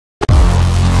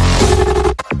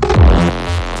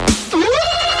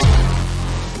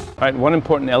All right, one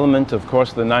important element, of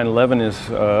course, of the 911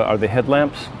 are the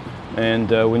headlamps. And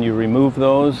when you remove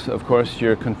those, of course,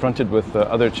 you're confronted with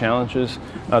other challenges.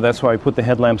 That's why I put the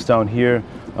headlamps down here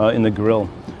in the grille.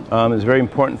 It's very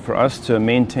important for us to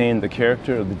maintain the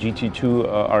character of the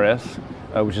GT2 RS,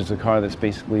 which is a car that's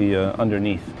basically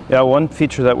underneath. Yeah, one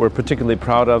feature that we're particularly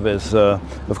proud of is,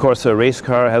 of course, a race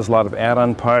car has a lot of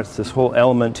add-on parts. This whole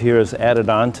element here is added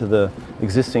on to the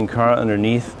existing car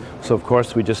underneath. So, of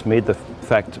course, we just made the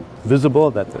fact visible,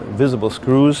 that the visible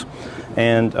screws,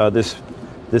 and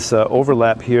this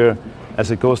overlap here,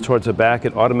 as it goes towards the back,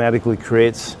 it automatically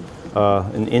creates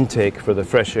an intake for the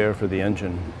fresh air for the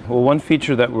engine. Well, one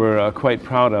feature that we're quite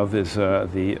proud of is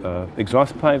the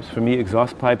exhaust pipes. For me,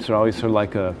 exhaust pipes are always sort of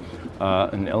like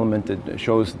an element that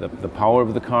shows the power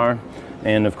of the car.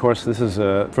 And of course, this is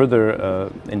further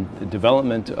in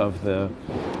development of the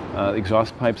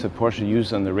exhaust pipes that Porsche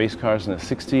used on the race cars in the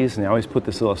 60s. And they always put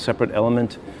this little separate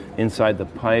element inside the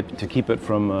pipe to keep it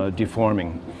from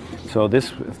deforming. So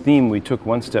this theme we took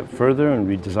one step further and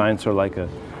we designed sort of like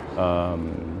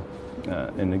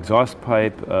an exhaust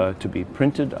pipe to be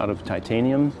printed out of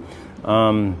titanium.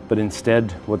 But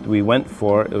instead, what we went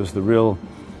for, it was the real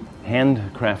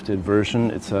handcrafted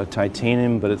version. It's a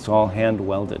titanium, but it's all hand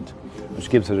welded, which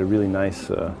gives it a really nice,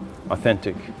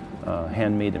 authentic,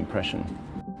 handmade impression.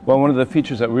 Well, one of the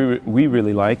features that we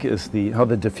really like is how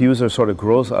the diffuser sort of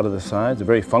grows out of the sides, a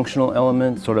very functional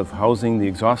element, sort of housing the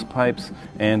exhaust pipes.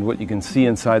 And what you can see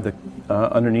inside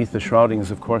underneath the shrouding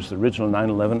is, of course, the original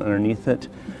 911 underneath it.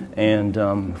 And,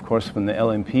 of course, from the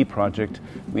LMP project,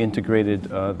 we integrated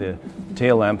the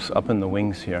tail lamps up in the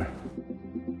wings here.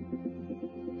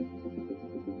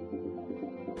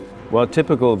 Well,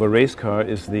 typical of a race car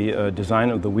is the design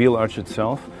of the wheel arch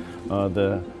itself.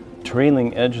 The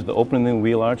trailing edge of the opening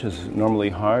wheel arch is normally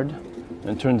hard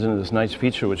and turns into this nice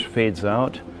feature which fades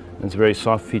out. And it's a very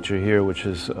soft feature here which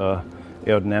is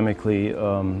aerodynamically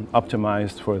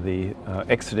optimized for the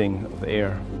exiting of the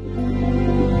air.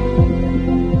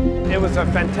 It was a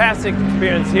fantastic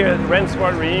experience here at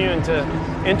Rennsport Reunion to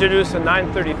introduce a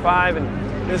 935, and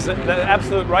this is the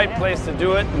absolute right place to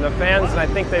do it. And the fans, I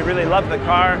think they really love the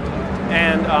car.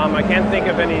 And I can't think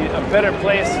of a better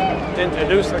place to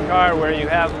introduce the car, where you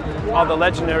have all the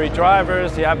legendary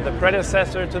drivers, you have the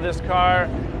predecessor to this car,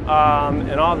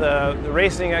 and all the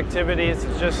racing activities.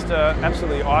 It's just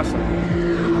absolutely awesome.